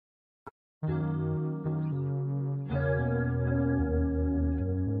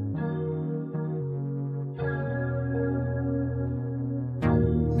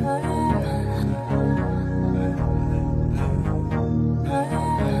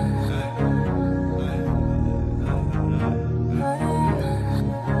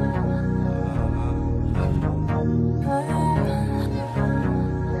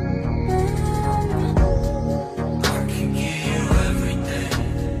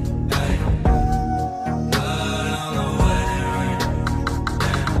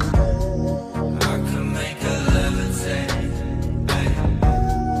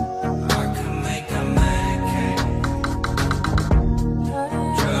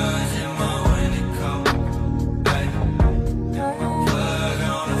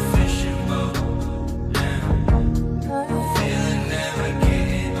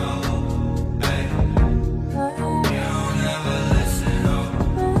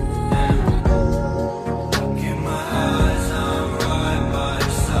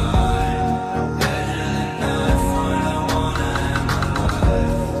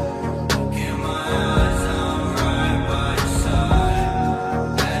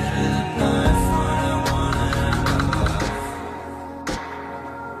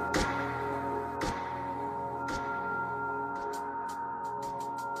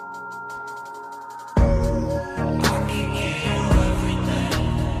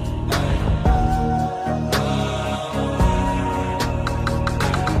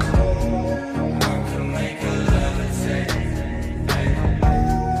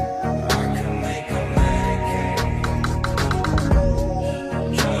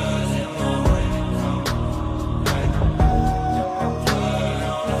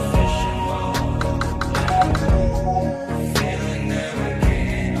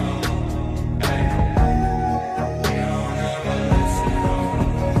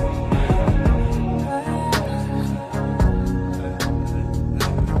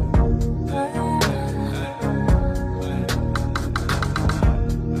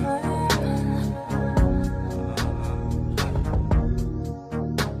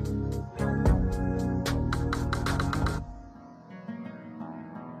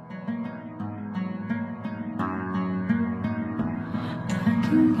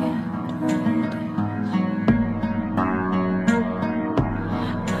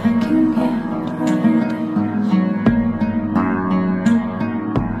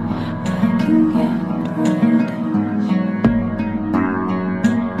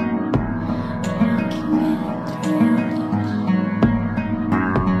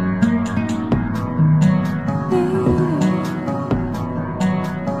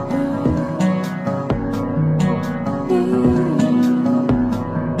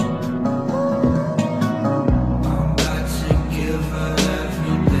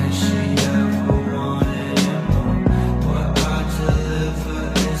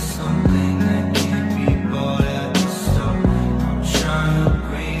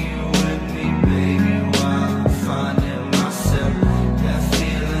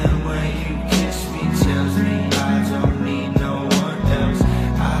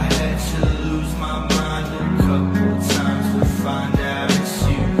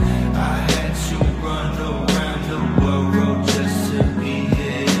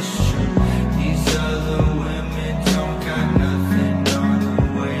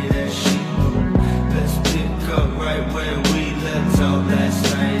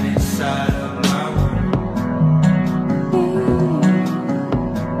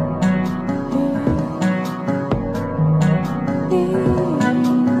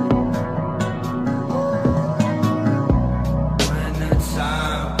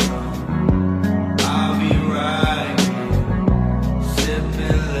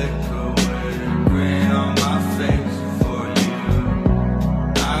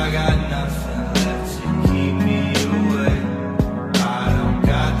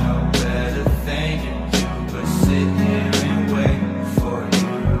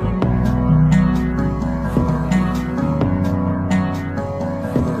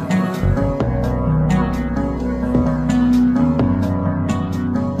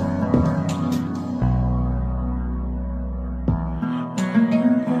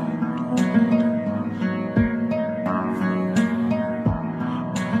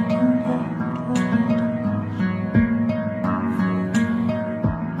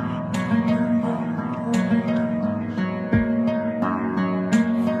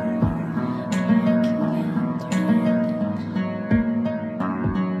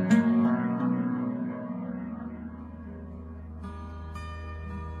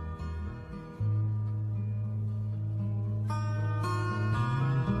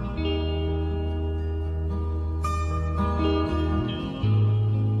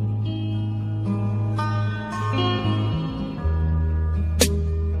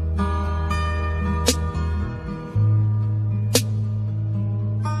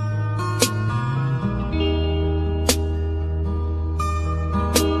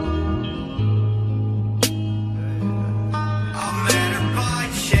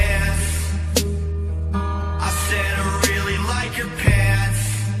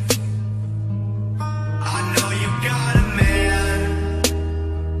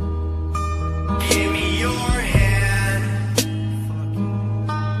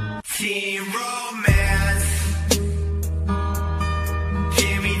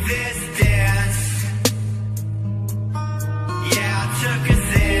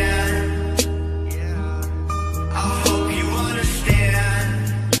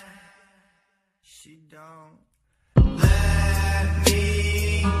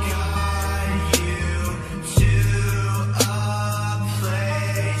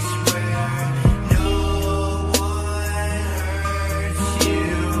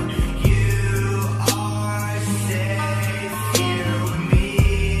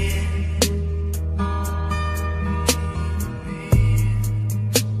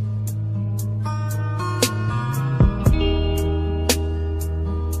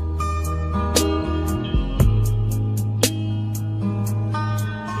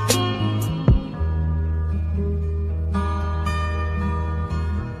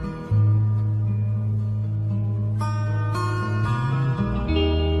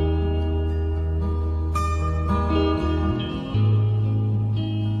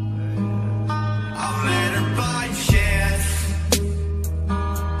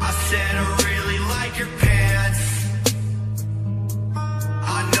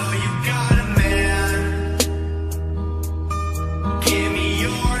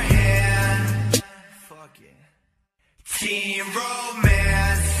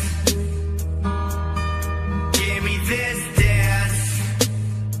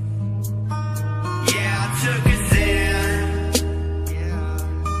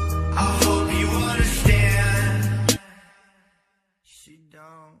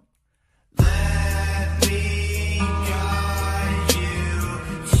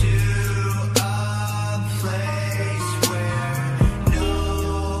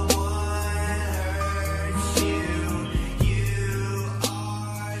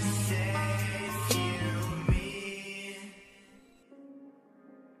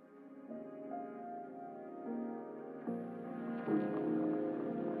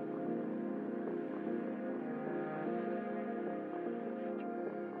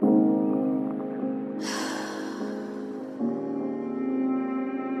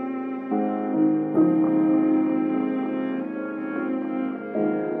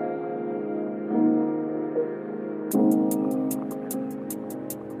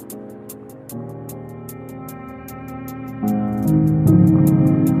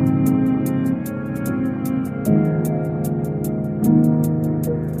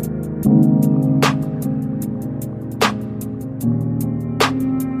Whip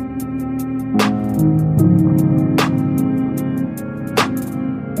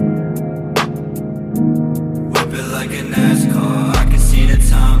it like a NASCAR, I can see the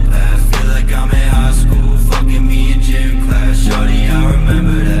time pass. Feel like I'm in high school, fucking me in gym class. Shawty, I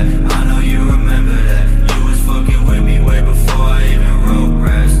remember that, I know you remember that. You was fucking with me way before I even wrote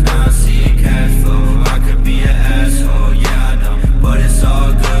raps. Now I'm seeing cash flow, I could be an asshole, yeah I know. But it's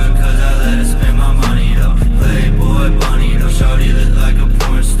all good, cause I let her spend my money though. Playboy bunny though, shawty look like a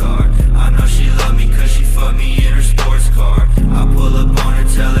porn star. I know she love me cause she fucked me in her sports car. I pull up on her,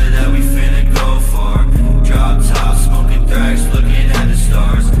 tell her that we finna go far. Drop top, smoking thrax, looking at the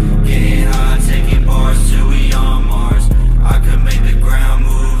stars. Getting high, taking bars till we on Mars. I could make the ground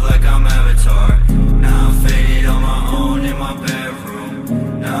move like I'm Avatar. Now I'm faded on my own in my bedroom.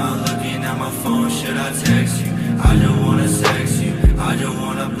 Now I'm looking at my phone, should I text you? I just wanna sex you, I just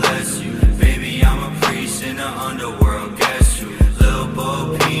wanna bless you. Baby, I'm a priest in the underworld, guess you. Lil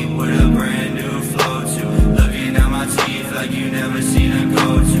Peep with a brand new flow too. Looking at my teeth like you never seen a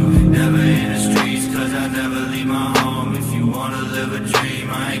go-to. Never in the streets cause I never leave my home. If you wanna live a dream,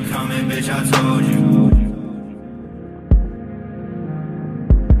 I ain't coming, bitch, I told you.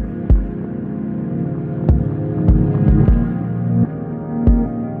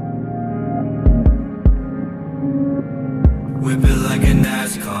 Whip it like a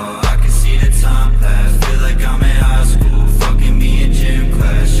NASCAR, I can see the time pass. Feel like I'm in high school, fucking me in gym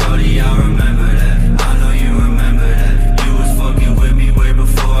class. Shawty, I remember that, I know you remember that. You was fucking with me way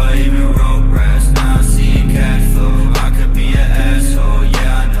before I even wrote raps. Now I'm seeing cash flow, I could be an asshole,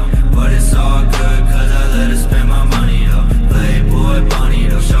 yeah I know. But it's all good, cause I let her spend my money though. Playboy bunny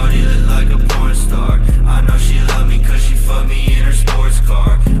though, shawty look like a porn star. I know she love me cause she fucked me in her sports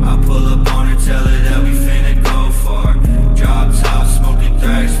car. I pull up on her, tell her that we finna go far. Drop top, smoking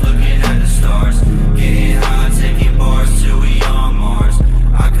thrax, looking at the stars. Getting high, taking bars till we on Mars.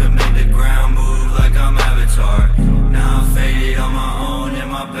 I could make the ground move like I'm Avatar. Now I'm faded on my own in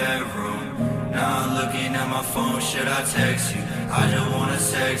my bedroom. Now I'm looking at my phone, should I text you? I just wanna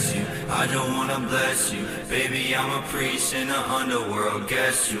sex you, I just wanna bless you. Baby, I'm a priest in the underworld,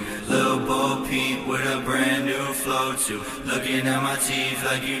 guess you. Lil Peep with a brand new flow too. Looking at my teeth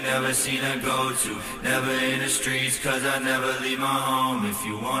like you never seen a go-to. Never in the streets cause I never leave my home. If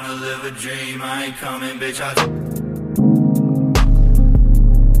you wanna live a dream, I ain't coming, bitch, I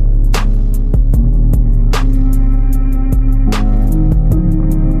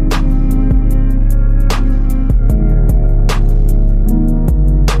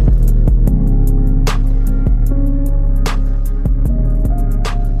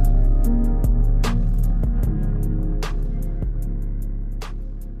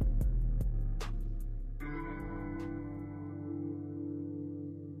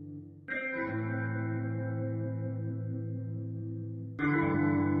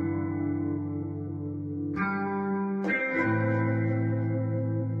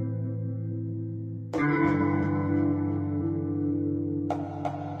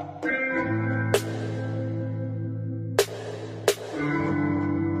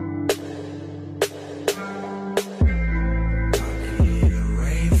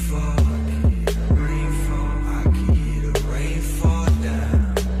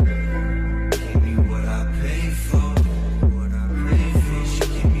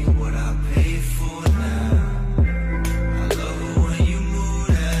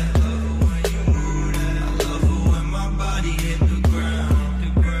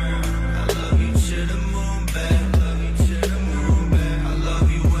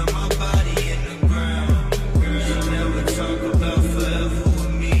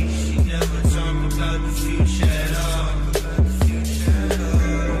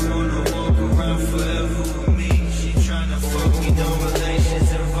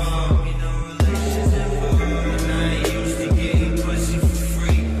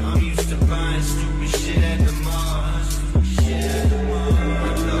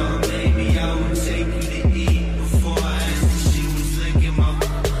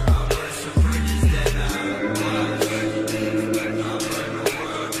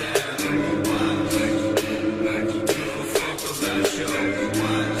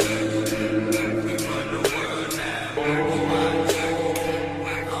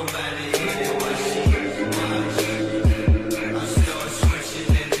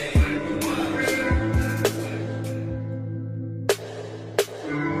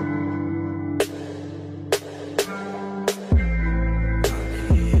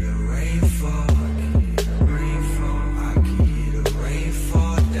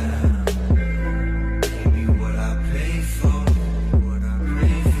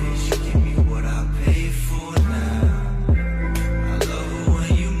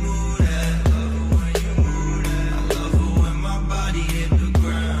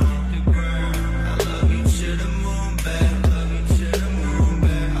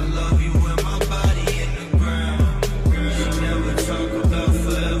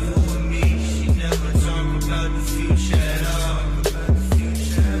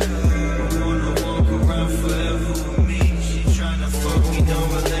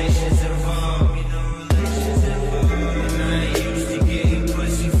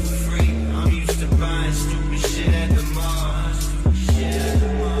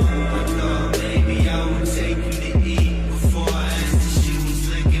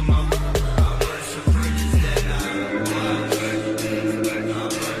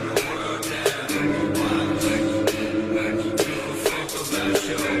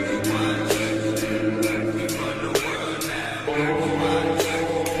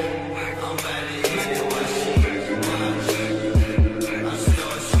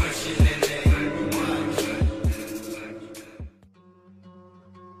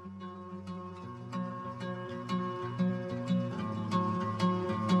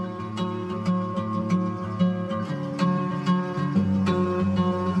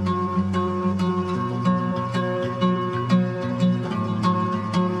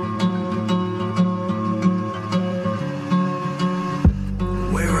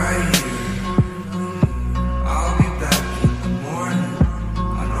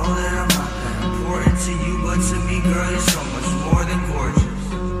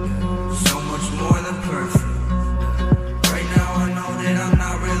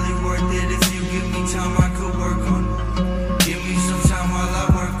time I could work on it. Give me some time while I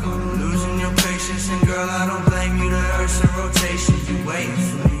work on it. Losing your patience, and girl, I don't blame you. The earth's in rotation, you waiting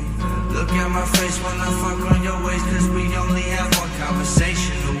for me. Look at my face when I fuck on your waist, cause we only have one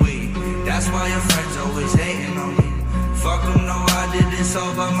conversation a week. That's why your friends always hating on me. Fuck them, no, I did this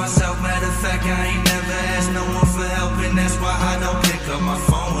all by myself. Matter of fact, I ain't never asked no one for help, and that's why I don't pick up my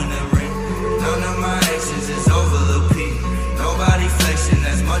phone when it ring. None of my exes is over Lil Peep. Nobody flexing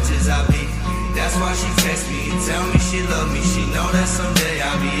as much as I be. That's why she text me and tell me she love me. She know that someday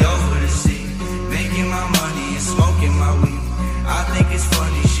I'll be over the sea, making my money and smoking my weed. I think it's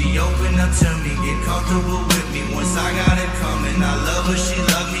funny, she opened up to me, get comfortable with me once I got it coming. I love her, she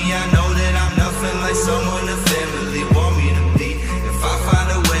love me, I know that I'm nothing like someone the family want me to be. If I find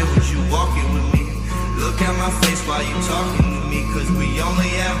a way, would you walk it with me? Look at my face while you talking to me, cause we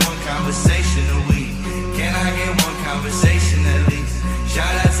only have one conversation a week. Can I get one conversation at least? Shout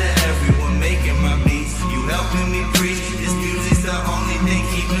out to everyone making my beats. You helping me preach, this music's the only thing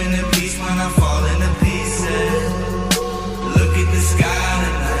keeping the peace when I fall into pieces. Look at the sky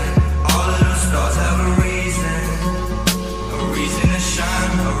tonight, all of those stars have a reason to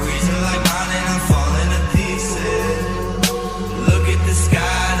shine, a reason like mine, and I'm falling to pieces. Look at the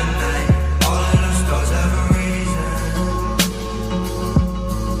sky tonight, all of those stars have a reason.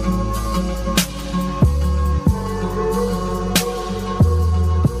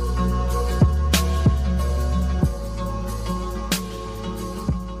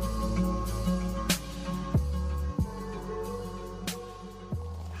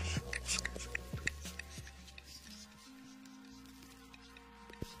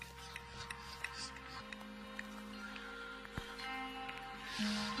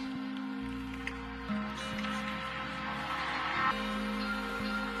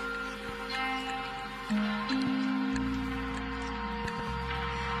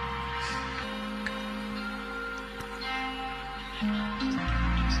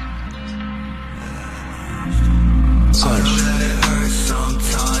 I know that it hurts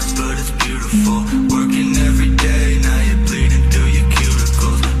sometimes, but it's beautiful. Working every day, now you're bleeding through your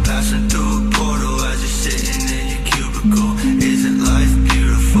cuticles. Passing through a portal as you're sitting in your cubicle. Isn't life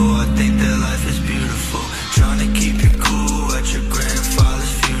beautiful? I think that life is beautiful. Trying to keep you cool at your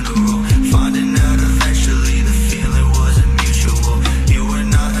grandfather's funeral. Finding out eventually the feeling wasn't mutual. You were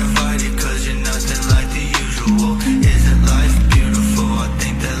not invited cause you're nothing like the usual. Isn't life beautiful? I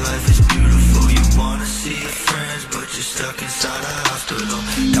think that life is beautiful. You wanna see your friends, but you're stuck inside a hospital.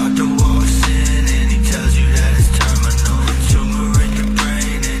 Doctor walks in and he tells you that it's terminal. A tumor in your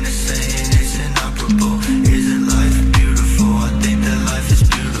brain and it's saying it's inoperable. Isn't life beautiful? I think that life is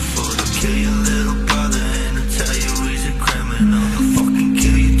beautiful. They'll kill your little brother and they'll tell you he's a criminal. They'll fucking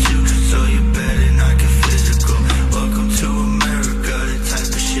kill you too, so you better not get physical. Welcome to America, the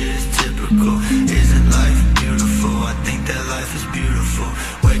type of shit is typical. Isn't life beautiful? I think that life is beautiful.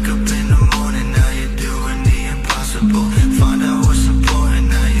 Wake up in the morning, now you're doing the impossible. Find out what's important,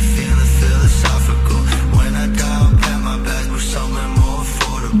 now you're feeling philosophical. When I die, I'll pat my back with something more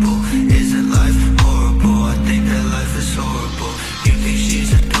affordable. Isn't life horrible? I think that life is horrible. You think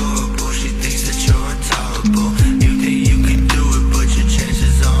she's adorable, she thinks that you're intolerable. You think you can do it, but your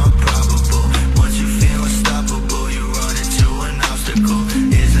chances are improbable. Once you feel unstoppable, you run into an obstacle.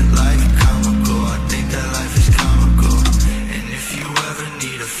 Isn't life comical? I think that life is comical. And if you ever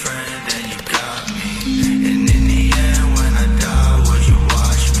need a friend, then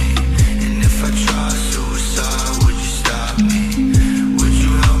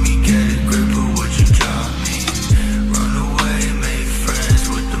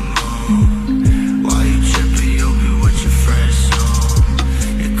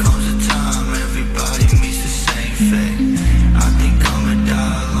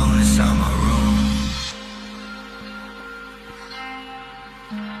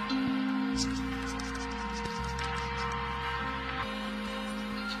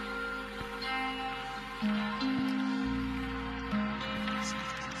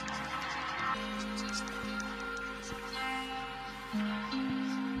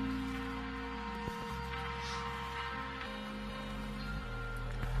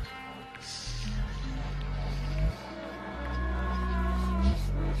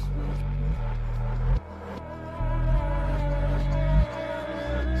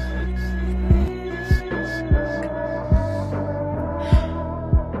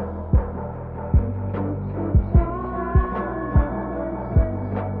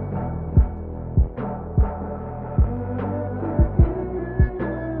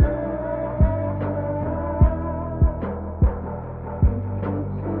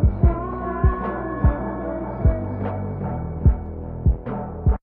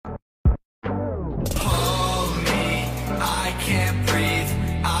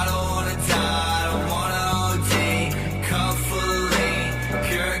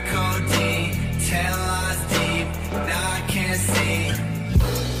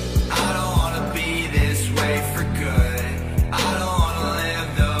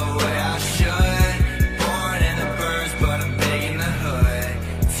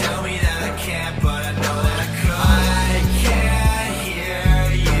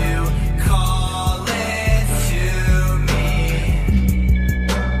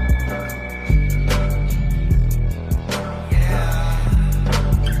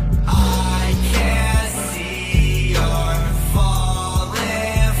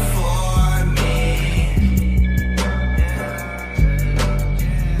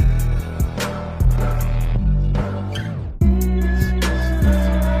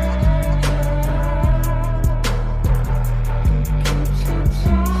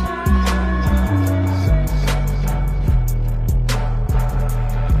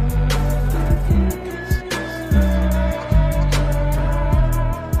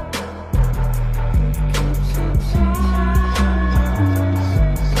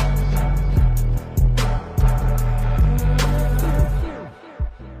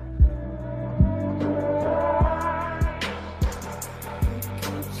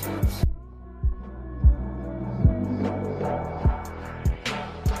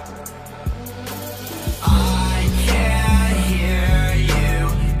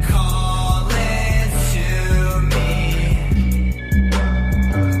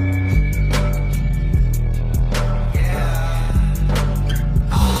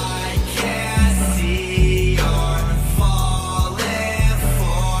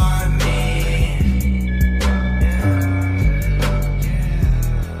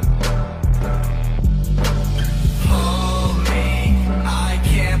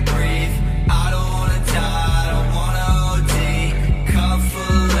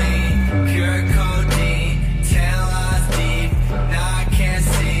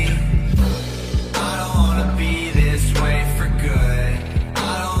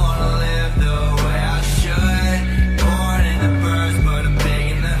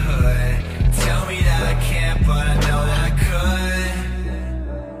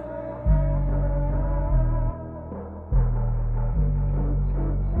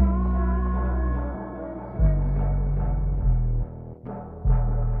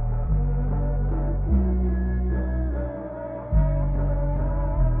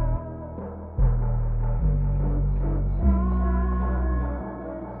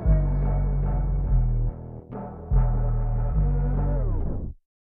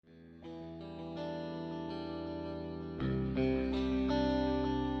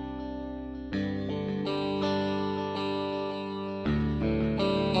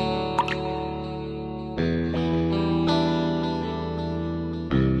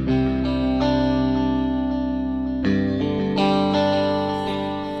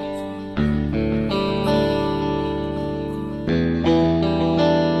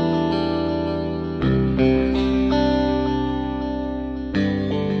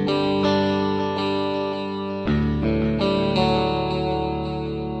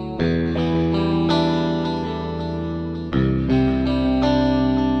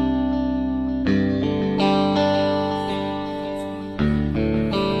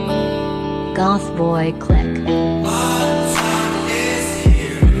Goth Boy Click.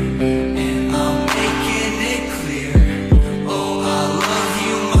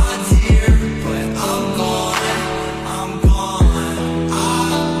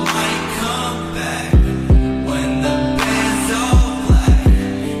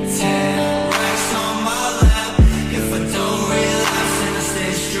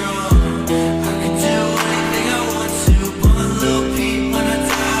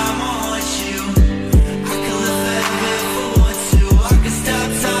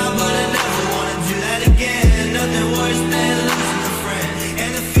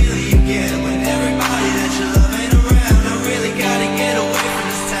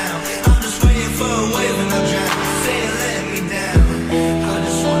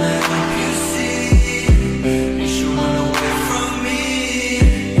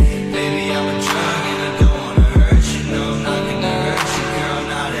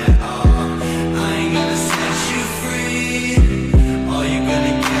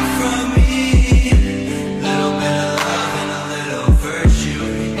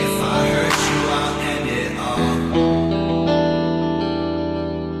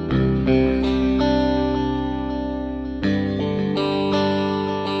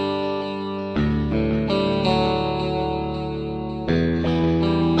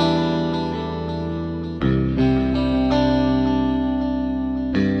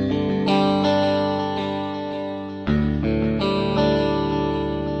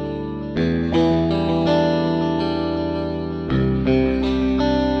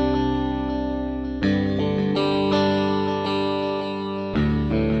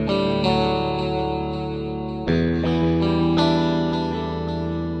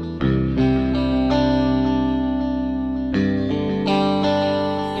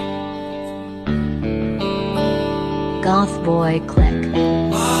 Goth Boy Click.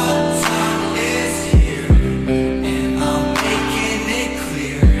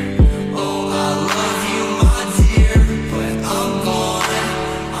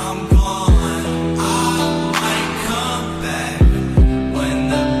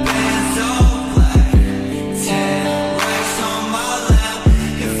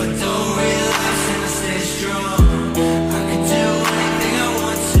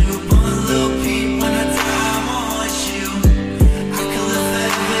 I could live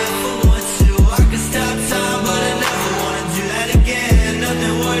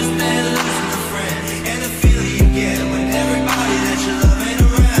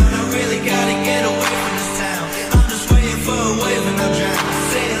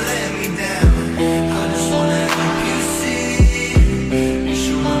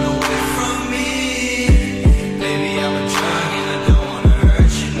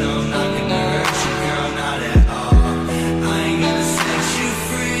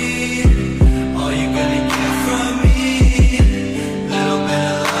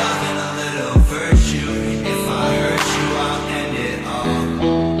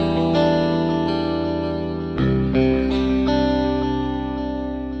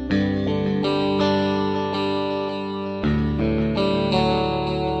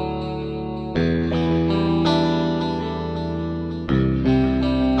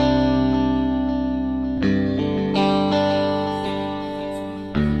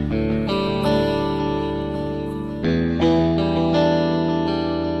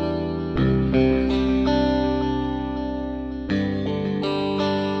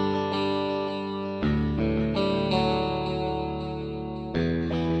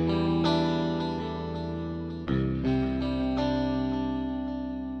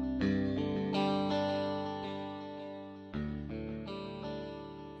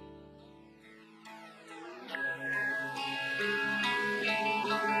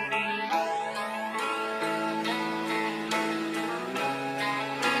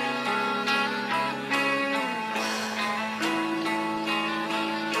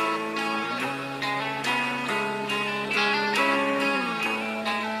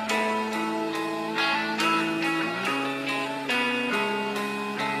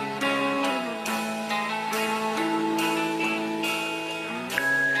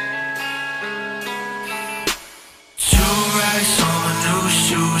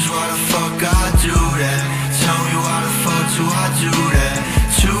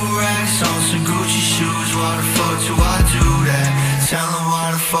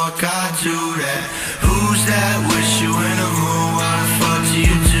fuck I do that? Who's that with you in the room? Why the fuck do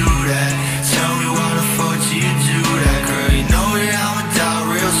you do that? Tell me why the fuck do you do that? Girl, you know that I'ma die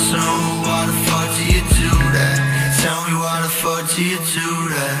real soon. Why the fuck do you do that? Tell me why the fuck do you do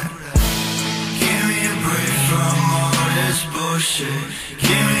that? Give me a break from all this bullshit.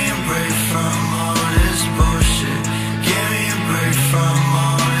 Give me a break from all this bullshit. Give me a break from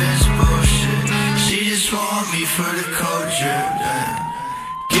all this bullshit. She just want me for the culture.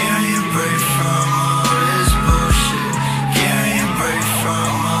 Give me a break from all this bullshit. Give me a break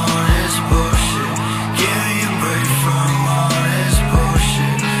from all this bullshit. Give me a break from all this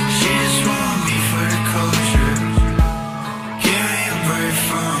bullshit. She just want me for the culture. Give me a break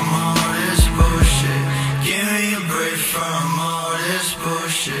from all this bullshit. Give me a break from all this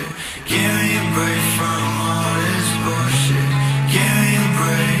bullshit. Give me a break from all this bullshit. Give me a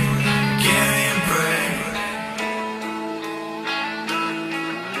break. Give me a break.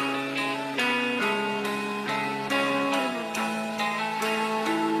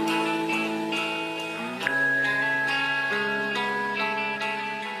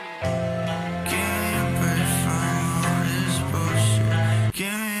 Give me a break from all this bullshit.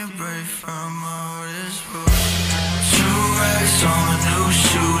 Give me a break from all this bullshit. 2 racks on my new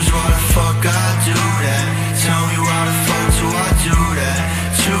shoes, why the fuck I do that? Tell me why the fuck do I do that?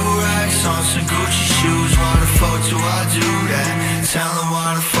 2 racks on some Gucci shoes, why the fuck do I do that? Tell them why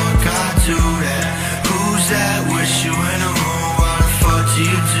the fuck I do that? Who's that with you in the room? Why the fuck do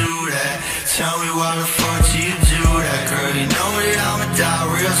you do that? Tell me why the fuck do you do that? Girl, you know that I'ma die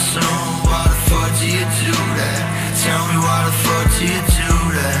real soon. Why the fuck do you do that? Tell me why the fuck do you do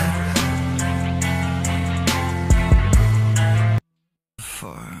that?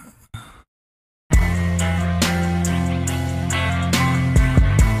 Fuck.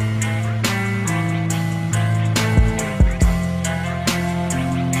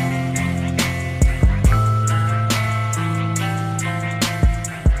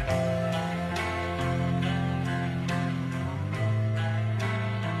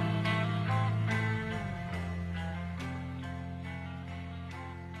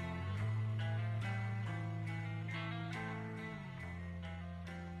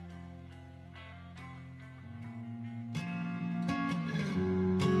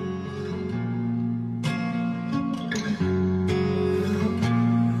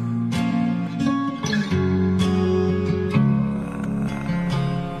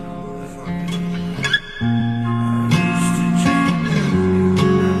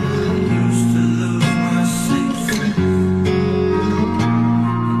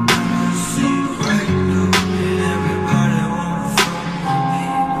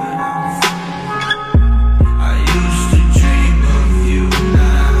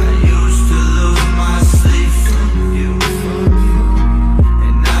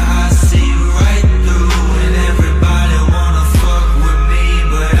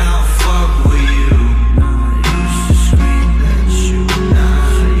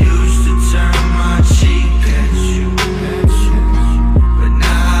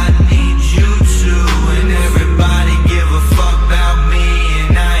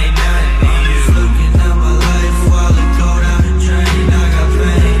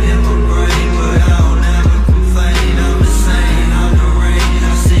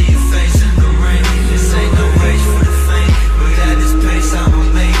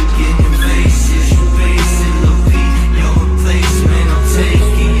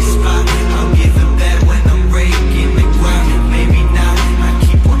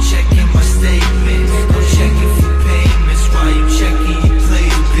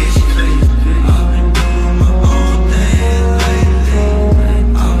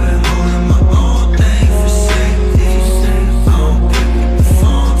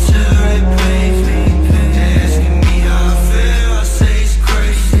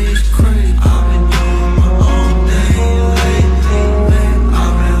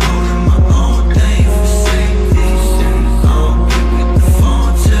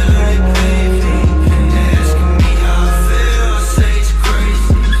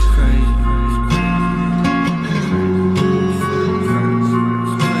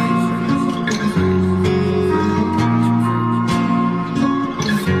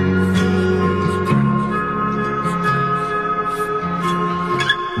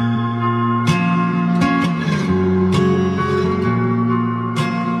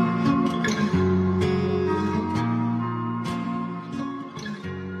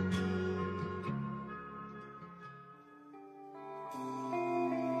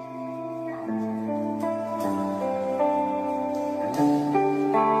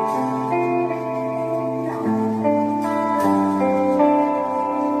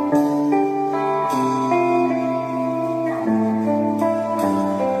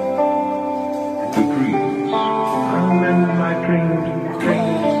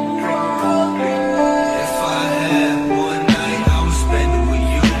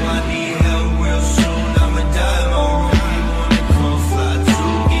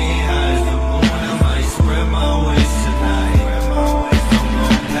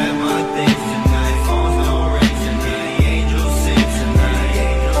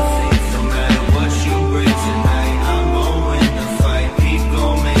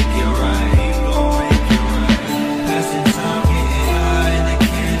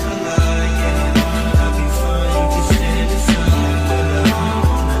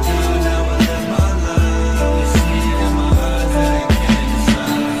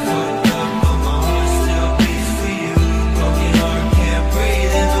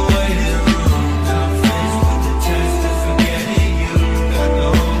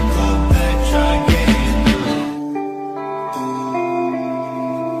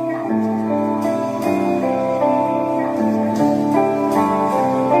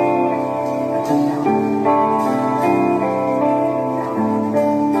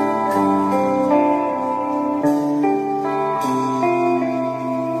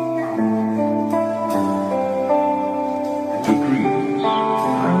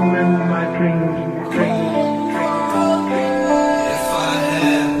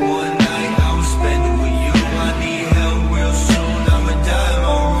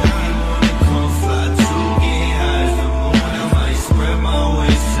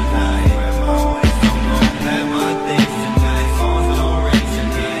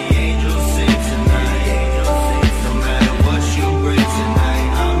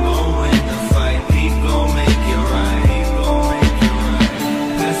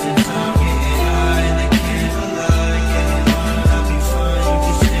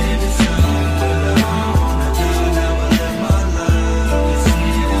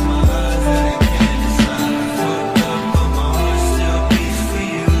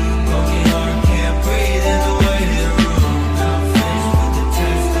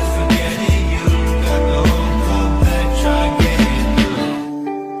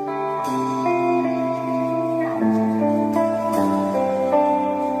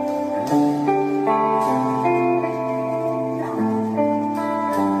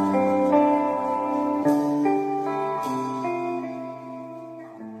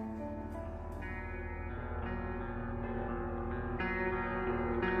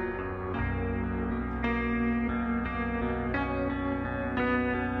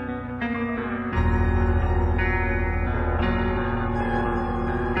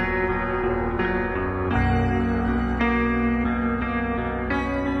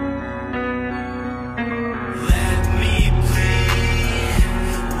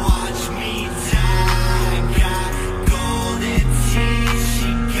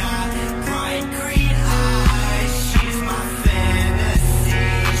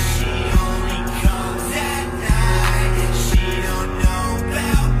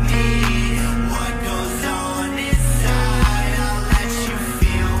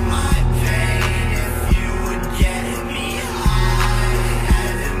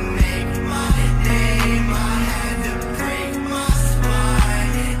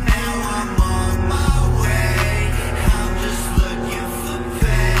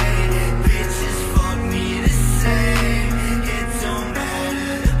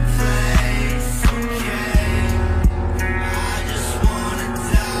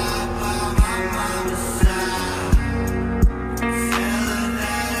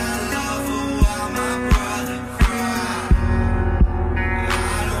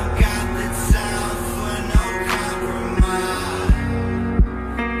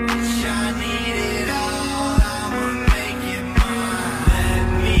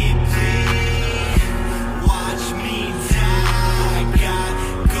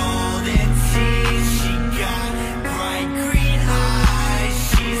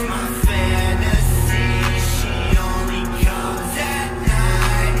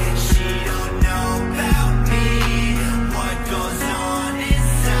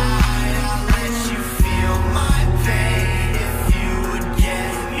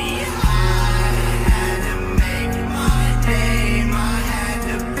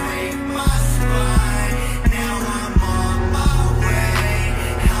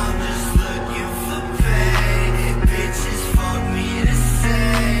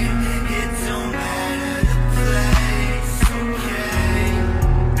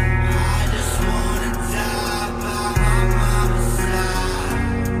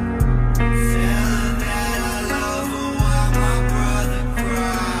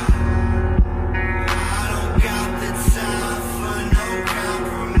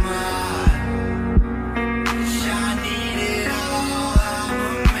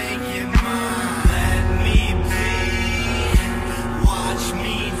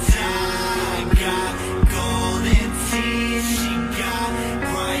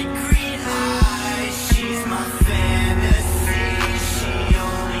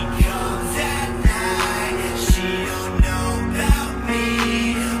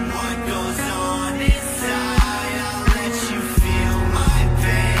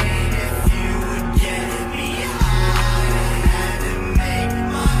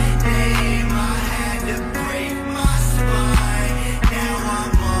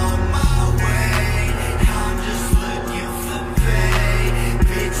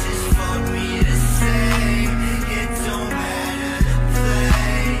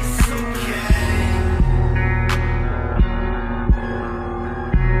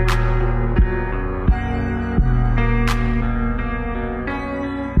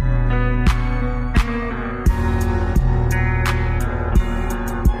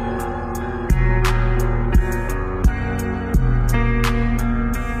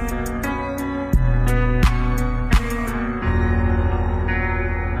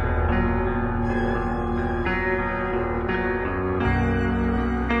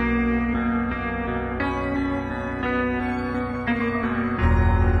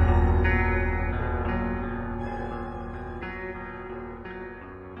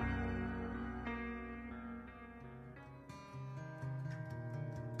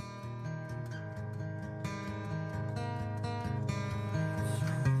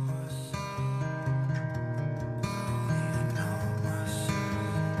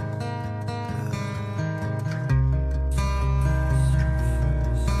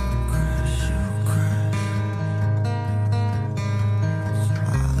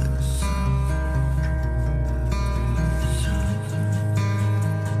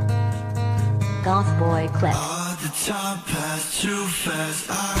 Boy Clip. All the time passed too fast.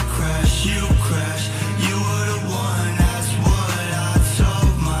 I crashed, you crashed. You were the one, that's what I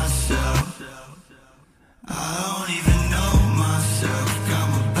told myself. I don't even know myself. Got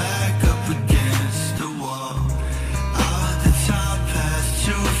my back up against the wall. All the time passed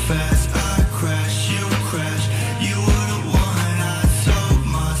too fast. I crashed, you crashed. You were the one, I told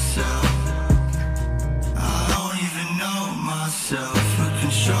myself. I don't even know myself or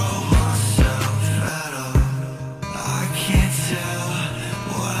control myself at all. I can't tell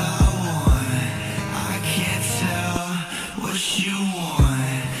what I want. I can't tell what you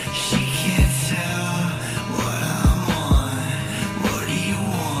want. She can't tell what I'm on. What do you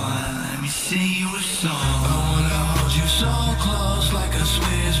want? Let me sing you a song. I wanna hold you so close like a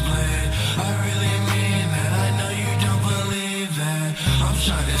switchblade. I really mean that. I know you don't believe that. I'm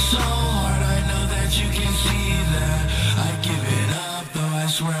trying so hard. I know that you can see that. I give it up though. I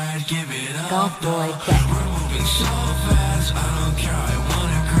swear I'd give it up. Golf Boy Clip. We're moving so fast. I don't care. I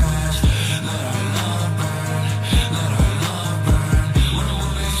wanna crash. Let our love burn. Let our love burn. We're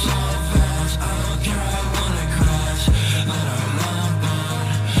moving so fast. I don't care. I wanna crash. Let our love burn.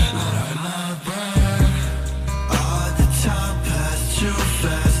 Let our love burn. All the time passed too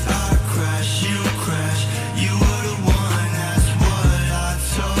fast. I crashed, you crashed. You were the one, that's what I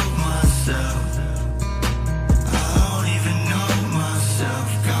told myself. I don't even know myself.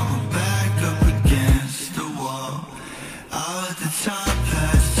 Got my back up against the wall. All the time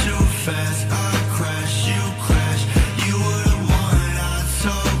passed too fast. I crashed, you crashed. You were the one, I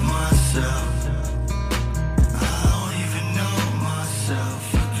told myself. I don't even know myself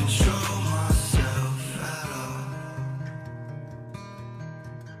or control myself at all.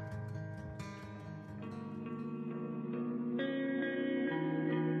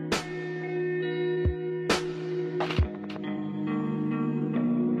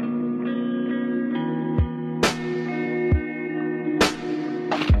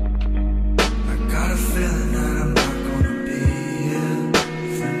 I got a feeling that I'm not gonna be here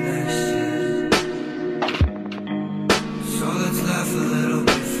for next year. So let's laugh a little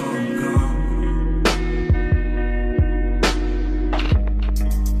before I'm gone.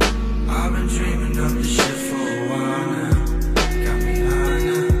 I've been dreaming of this shit for a while now. Got me high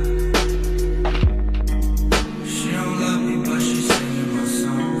now. She don't love me, but she's singing my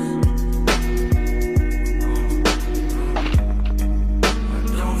songs. I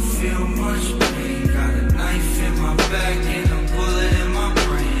don't feel much pain. Got a knife in my back and a bullet in my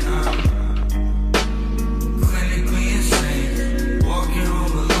brain. I'm clinically insane. Walking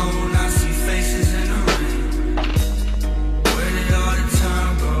home alone, I see faces in the rain. Where did all the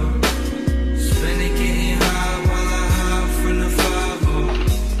time go? Spinning, getting high while I hide from the 5-0.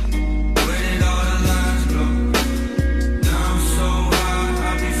 Where did all the lines go? Now I'm so high,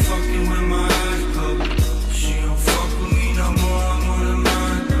 I be fucking with my eyes closed. She don't fuck with me no more, I'm on her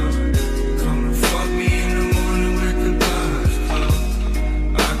mind though. Come and fuck me in the morning with the blinds closed.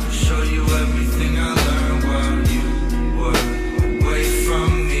 I can show you everything I learned while you were away from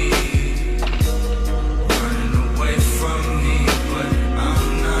me. Running away from me, but I'm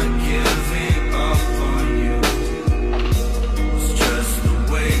not giving up on you. It's just the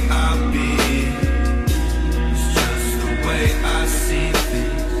way I be. It's just the way I see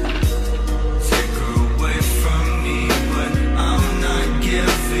things. Take her away from me, but I'm not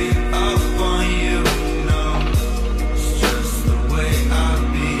giving up on you. No, it's just the way I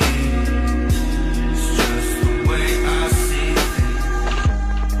be. It's just the way I see things.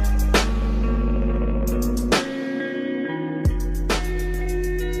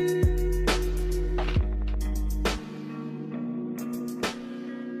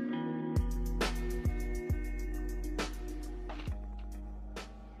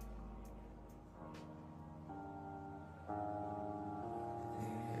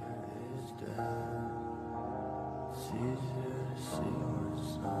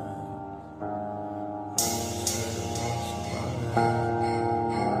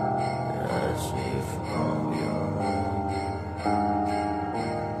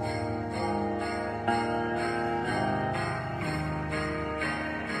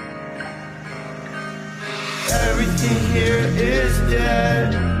 Everything here is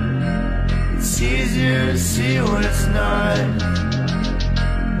dead. It's easier to see when it's not.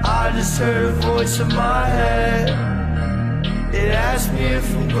 I just heard a voice in my head. It asked me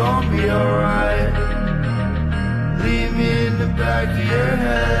if I'm gonna be alright. Leave me in the back of your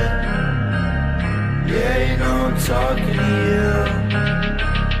head. Yeah, you know I'm talking to you.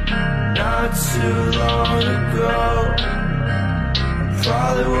 Not too long ago, I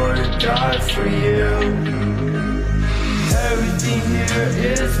probably would've died for you. Everything here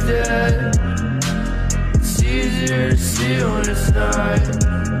is dead. easier to see when it's night.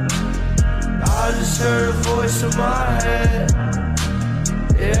 I just heard a voice in my head.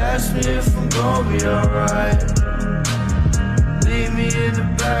 It asked me if I'm gonna be alright. Leave me in the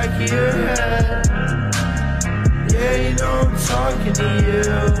back of your head. Yeah, you know I'm talking to you.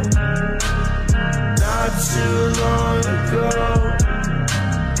 Not too long ago,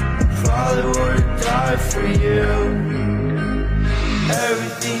 I probably would've died for you.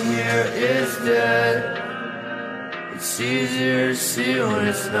 Everything here is dead. It's easier to see when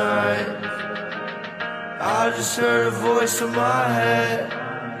it's night. I just heard a voice in my head.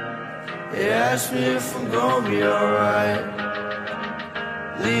 It asked me if I'm gonna be alright.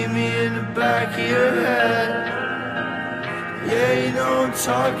 Leave me in the back of your head. Yeah, you know I'm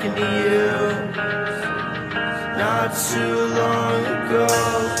talking to you. Not too long ago,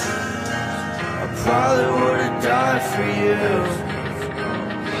 I probably would've died for you.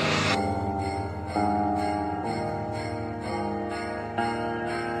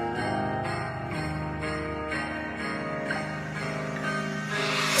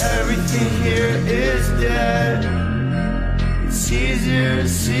 Everything here is dead. It's easier to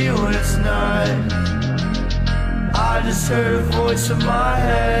see when it's night. I just heard a voice in my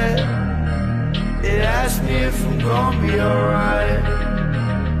head. It asked me if I'm gonna be alright.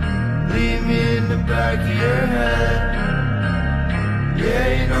 Leave me in the back of your head. Yeah,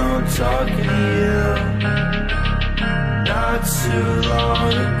 you know I'm talking to you. Not too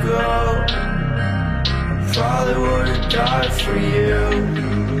long ago, I probably would've died for you.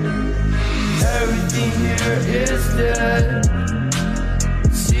 Everything here is dead.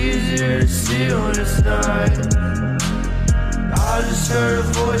 It's easier to see when it's night. I just heard a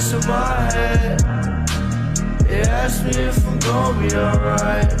voice in my head. It asked me if I'm gonna be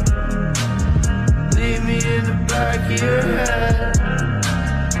alright. Leave me in the back of your head.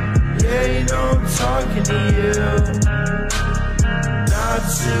 Yeah, you know I'm talking to you. Not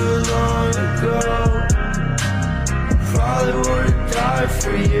too long ago, I probably would've died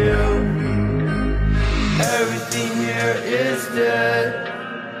for you. Everything here is dead.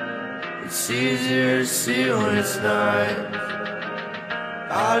 It's easier to see when it's night.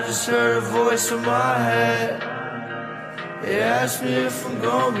 I just heard a voice in my head. It asked me if I'm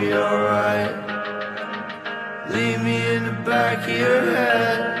gonna be alright. Leave me in the back of your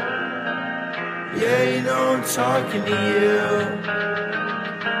head. Yeah, you know I'm talking to you.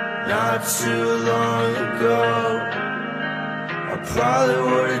 Not too long ago, I probably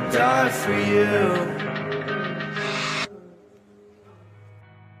would've died for you.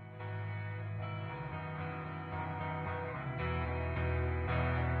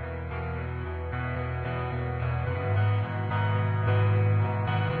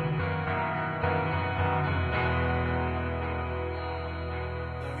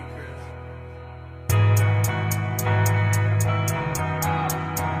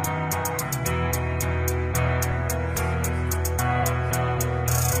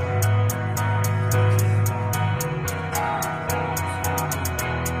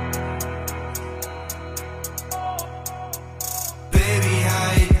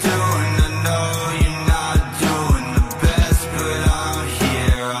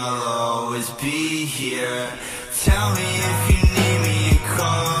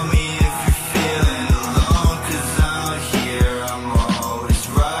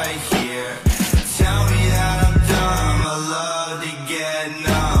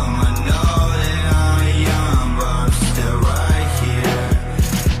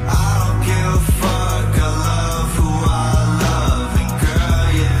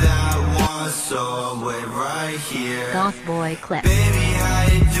 Boy clip. Baby, how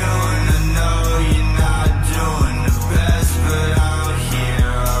you doing? I know you're not doing the best, but I'm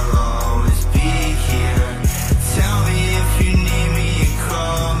here, I'll always be here. Tell me if you need me and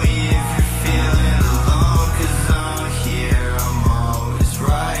call me if you're feeling alone, 'cause I'm here, I'm always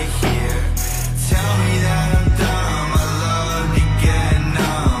right here. Tell me that I'm dumb, I love to get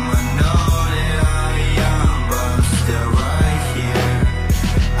numb. I know that I'm young, but I'm still right here.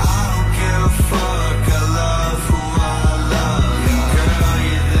 I don't give a fuck, I love who I love, and girl,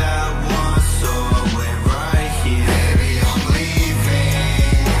 you're that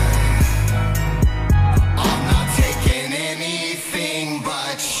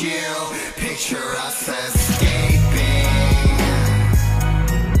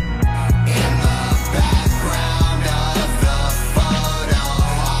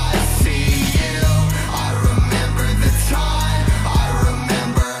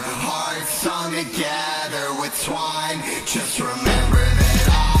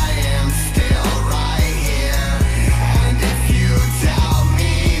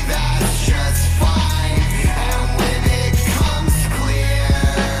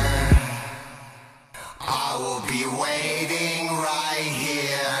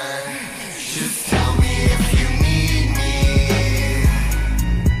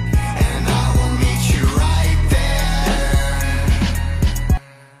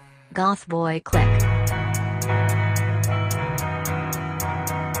Goth Boy Click.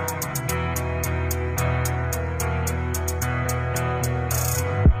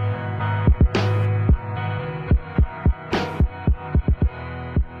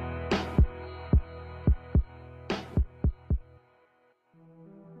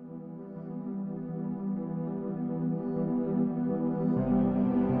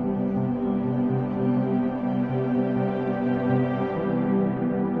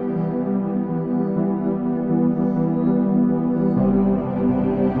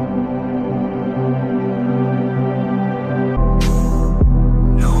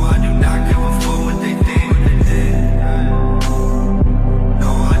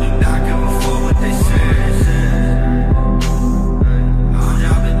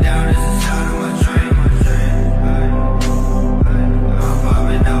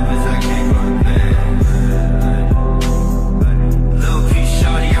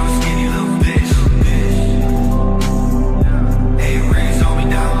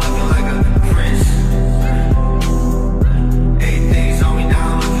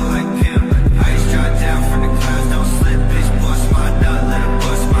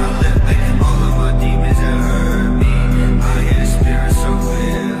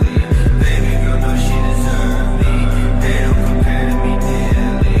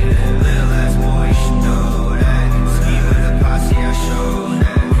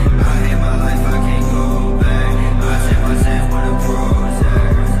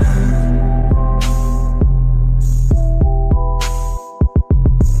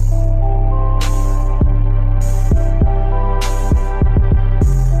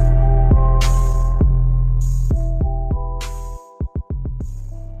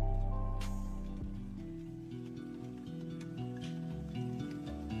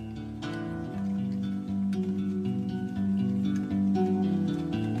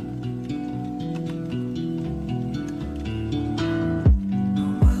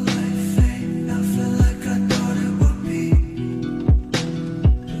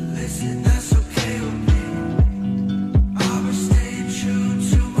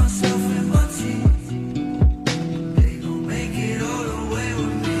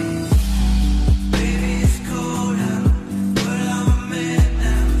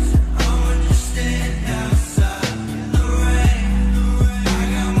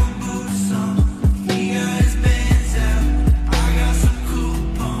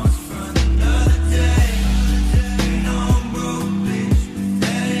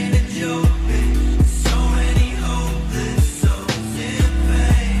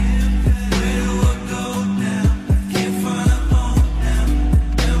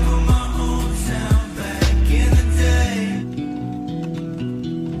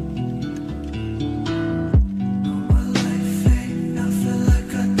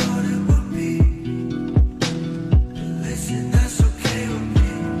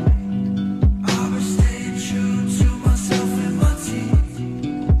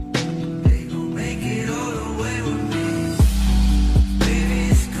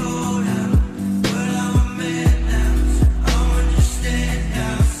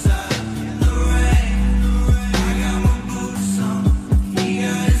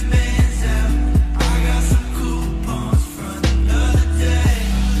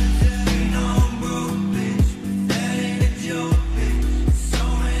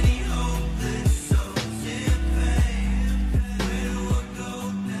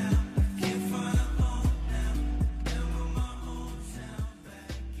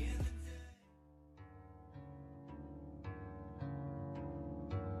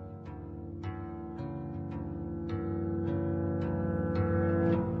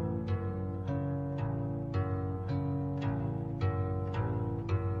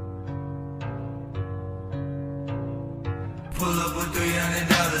 Pull up with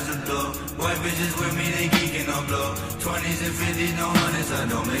 $300 a blow. White bitches with me, they geeking on blow. 20s and 50s, no hundreds. I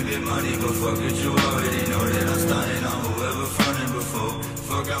don't make big money, but fuck it, you already know that I'm stunning on whoever frontin' before.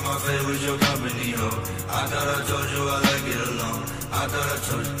 Fuck out my face with your company, ho. I thought I told you I like it alone. I thought I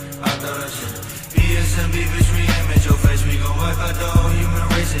told you, I thought I should. ESMB, bitch, re-image your face. We gon' wipe out the whole human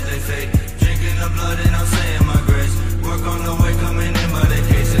race if they fake. Drinking the blood and I'm saying my grace. Work on the way, coming in by the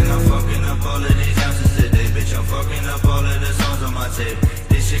case. And I'm fucking up all of these ounces today, bitch. I'm fucking up all of the songs on my tape.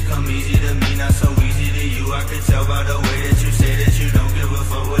 This shit come easy to me, not so easy to you. I can tell by the way that you say that you don't give a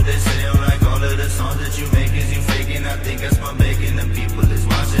fuck what they say. I'm like all of the songs that you make is you faking. I think that's my making. The people is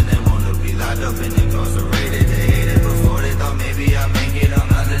watching, they wanna be locked up and incarcerated. They hate it before they thought maybe I make it. I'm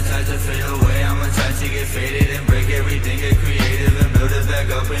not the type to fade away, I'm the type to get faded and break everything, get creative and build it back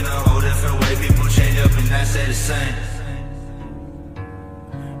up in a whole different way. People change up and I stay the same.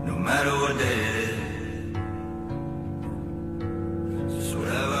 No matter what day it is. Just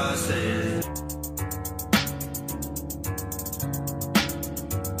whatever I say it is.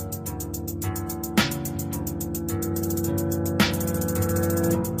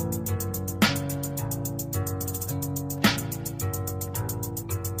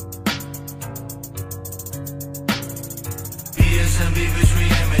 Bitch, we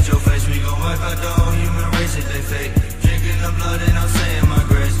aim at your face. We gon' wipe out the whole human race if they fake. Drinking the blood and I'm saying my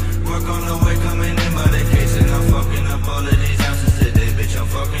grace. Work on the way coming in by the case. And I'm fucking up all of these ounces today. Bitch, I'm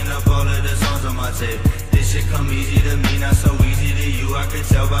fucking up all of the songs on my tape. This shit come easy to me, not so easy to you. I can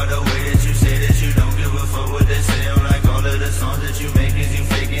tell by the way that you say that you don't give a fuck what they say. I'm like all of the songs that you make is you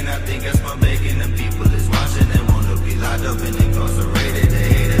faking. I think that's my making. The people is watching and wanna be locked up and incarcerated. They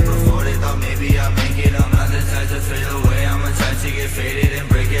hate it before they thought maybe I'll make it. I'm not the type to fade away. I'm a type to get faded and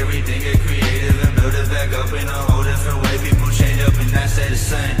break everything, get creative and build it back up in a whole different way. People change up and I stay the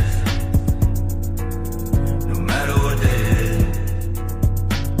same. No matter what day it is.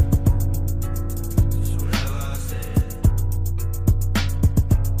 Just whatever I say.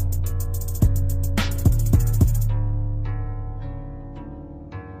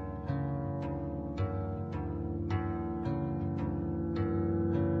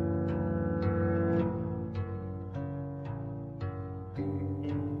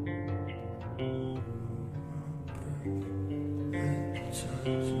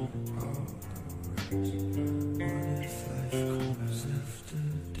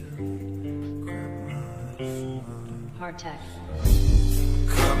 Hard tech.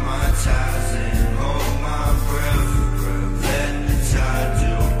 Cut my ties and hold my breath. Let the tide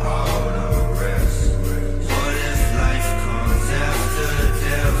do all the rest. What if life comes after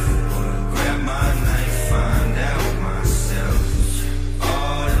death? Grab my knife, find out myself.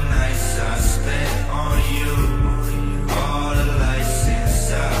 All the nights I spent on you, all the lights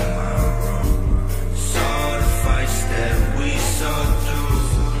inside my room. Saw the fights that we saw through.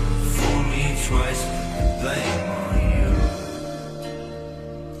 Fool me twice, blame on you.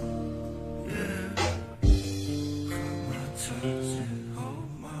 Yeah. Cut my ties and hold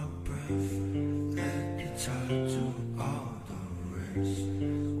my breath. Let the tide do all the rest.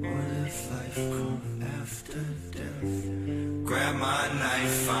 What if life comes after death? Grab my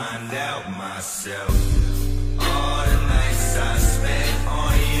knife, find out myself. All the nights I spent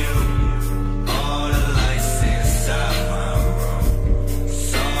on you, all the lights inside my room.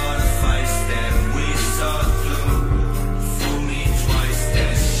 Saw the fights that we saw through. Fool me twice,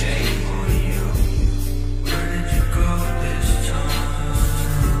 that's shame on you. Where did you go this time?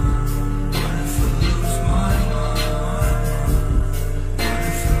 What if I lose my mind? What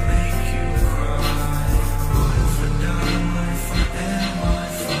if I make you cry? What if I die? What if I end my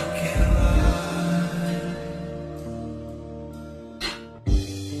fucking life?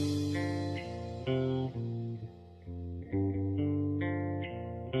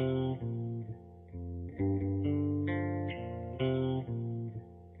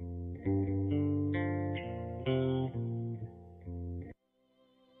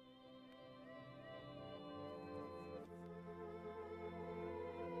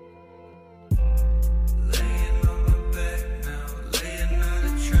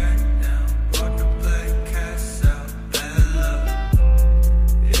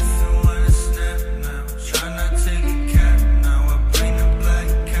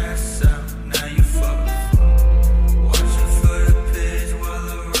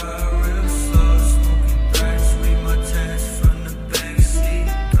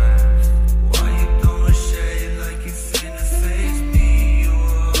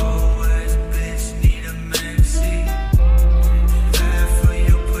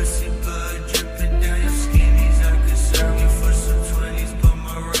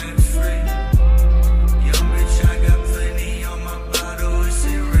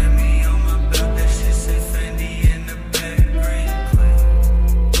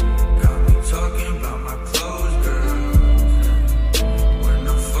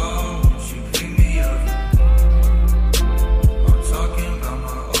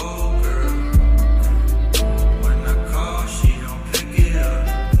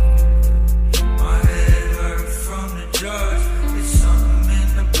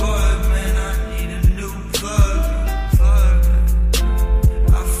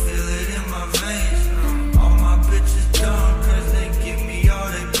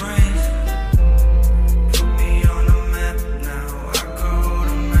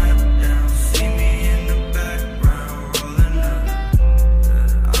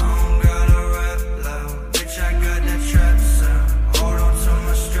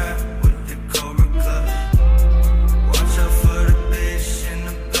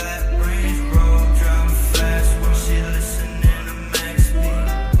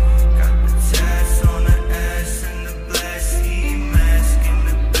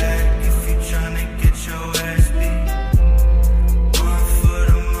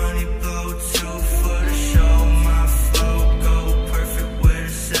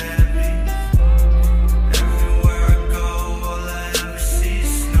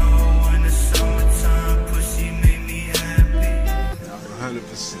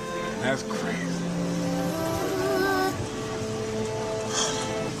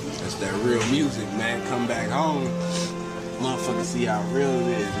 that real music, man. Come back home, motherfucker, see how real it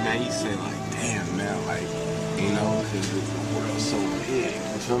is, man. You say like, damn, man, like, you know, because the world's so big.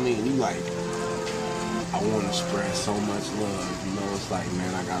 You feel me? And you like, I want to spread so much love. You know, it's like,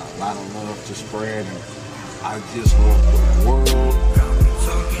 man, I got a lot of love to spread, and I just want the world.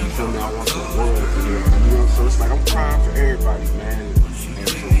 You feel me? I want the world to hear. You know, so it's like I'm crying for everybody, man, and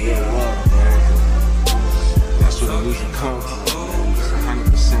for real love, man. That's where the music comes from, man. It's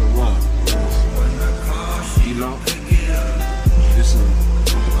 100% love, man. You know, this is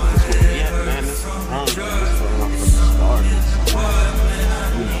where we at, man. This is wrong, man. This is where I'm from the start. You know,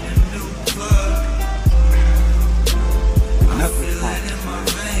 nothing fun,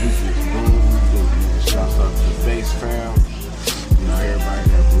 man. We just boom. Shouts out to the Face fam. You know, everybody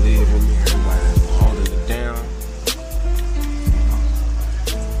that believe in me, everybody that's holding it down.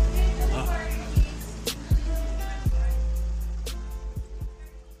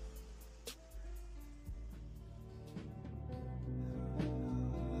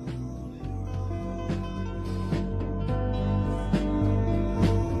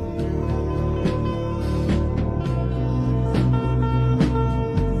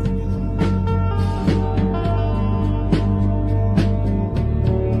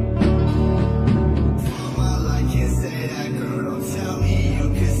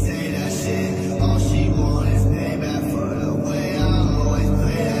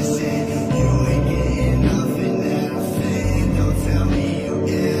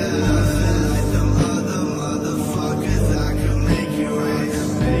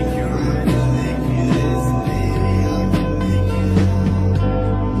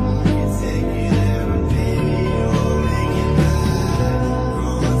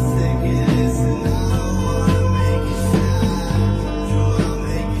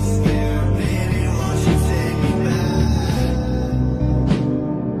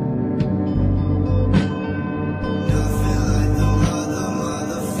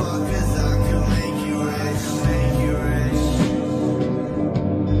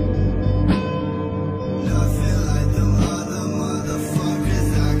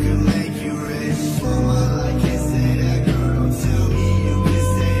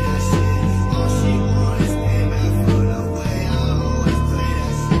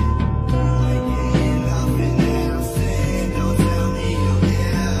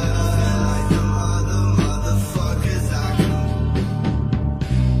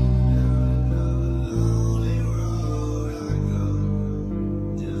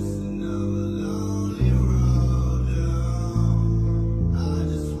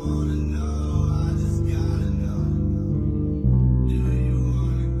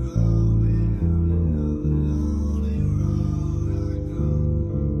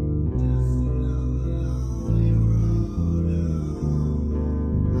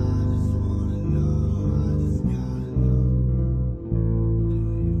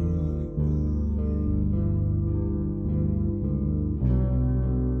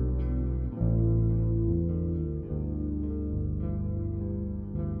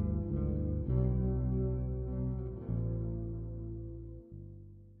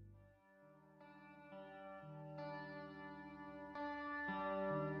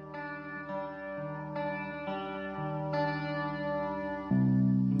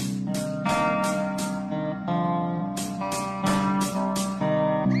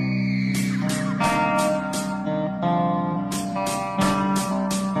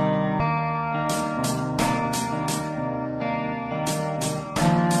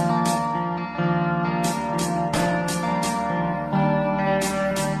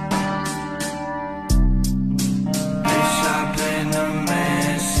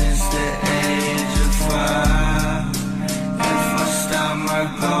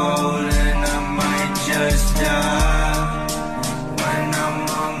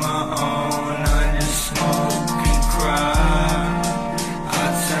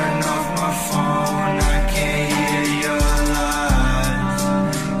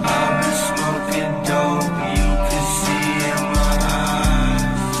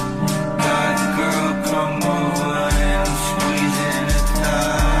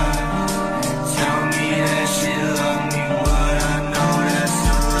 Tell me that she love me, but I know that's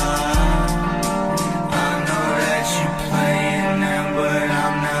a lie.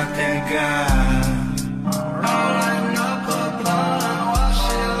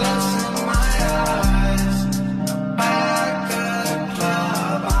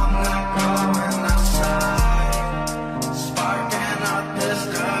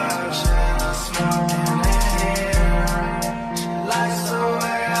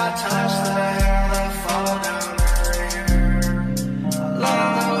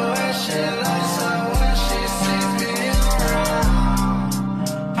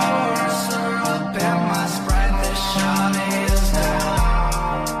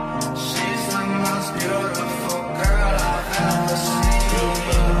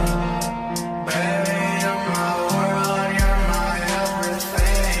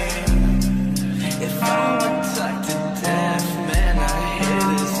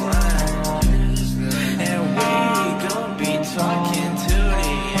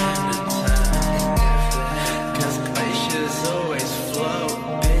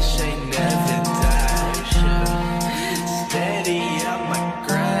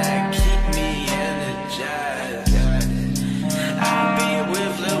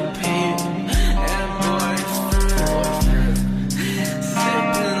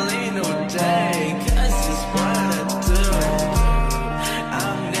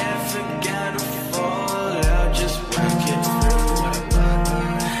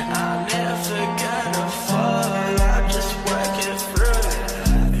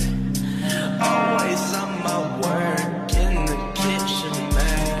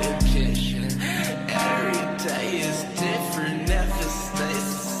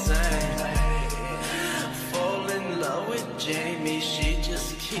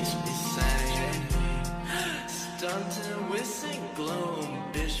 doom and gloom,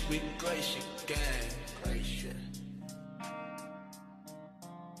 bitch, we glacier gang. Glacier.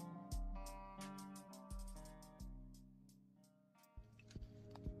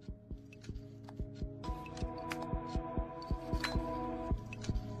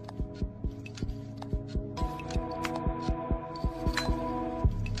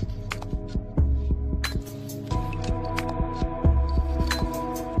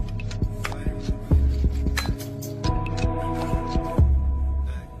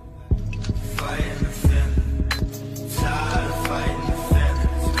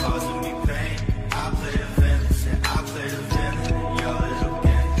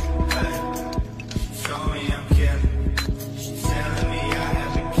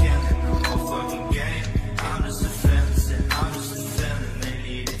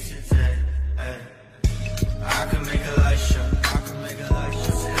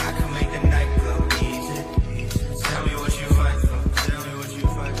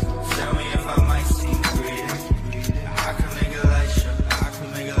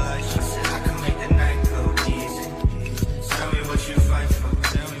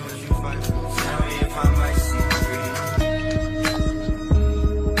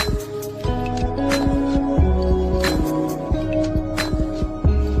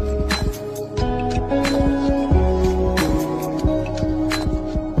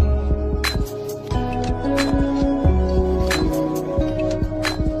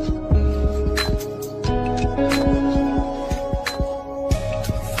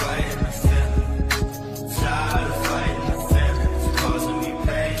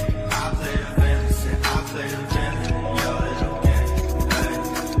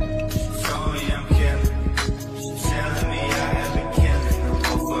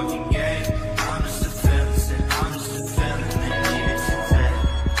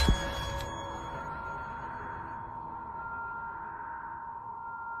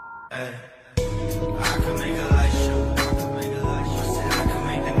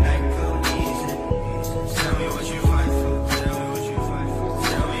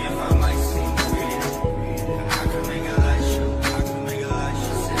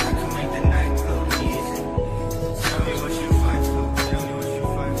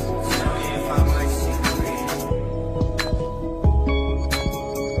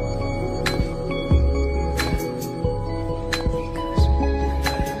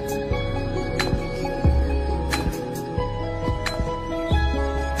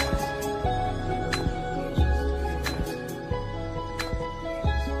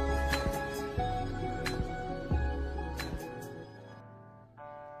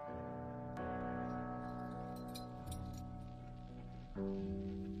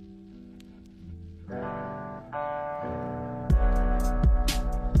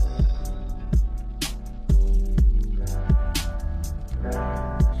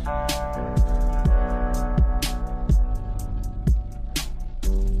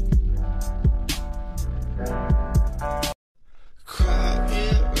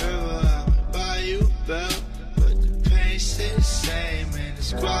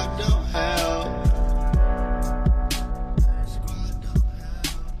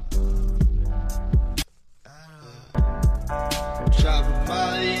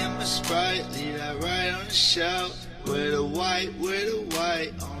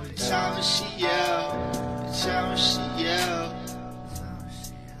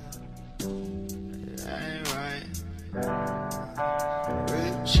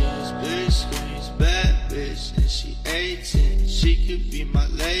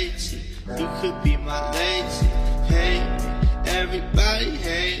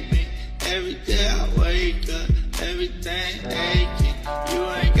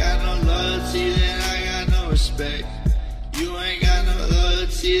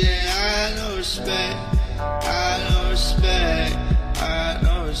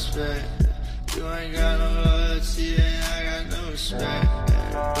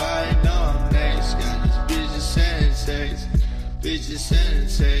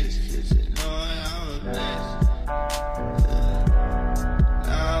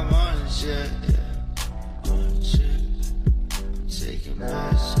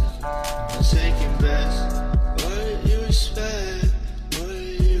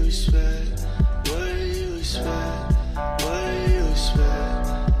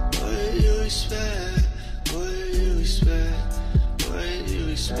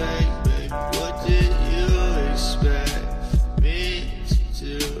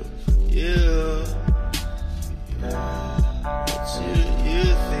 You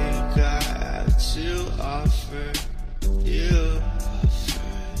think I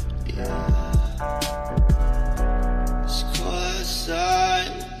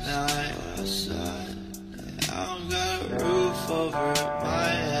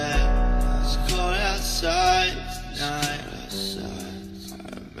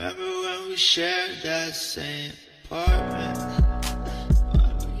share that same apartment.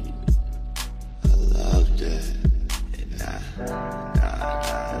 I love that. And now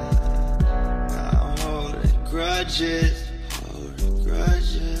I'm holding grudges.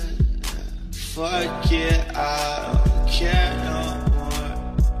 Fuck it, I don't care no more.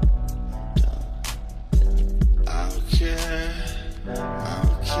 I don't care.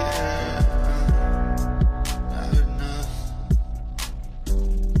 Not enough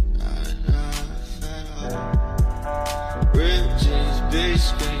at all. Ripped jeans, big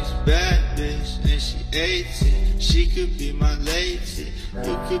screens, bad bitch, and she 18. She could be my lady,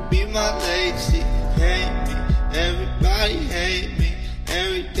 you could be my lady. Hate me, everybody hate me.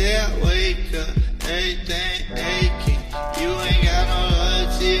 Every day I wake up, everything aching. You ain't got no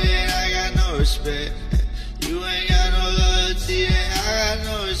loyalty, and I got no respect. You ain't got no loyalty, and I got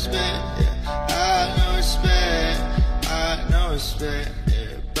no respect. I got no respect, I got no respect.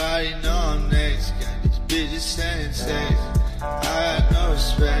 Everybody know I'm next, got these bitches sending sex. I got no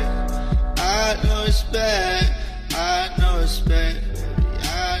respect, I got no respect.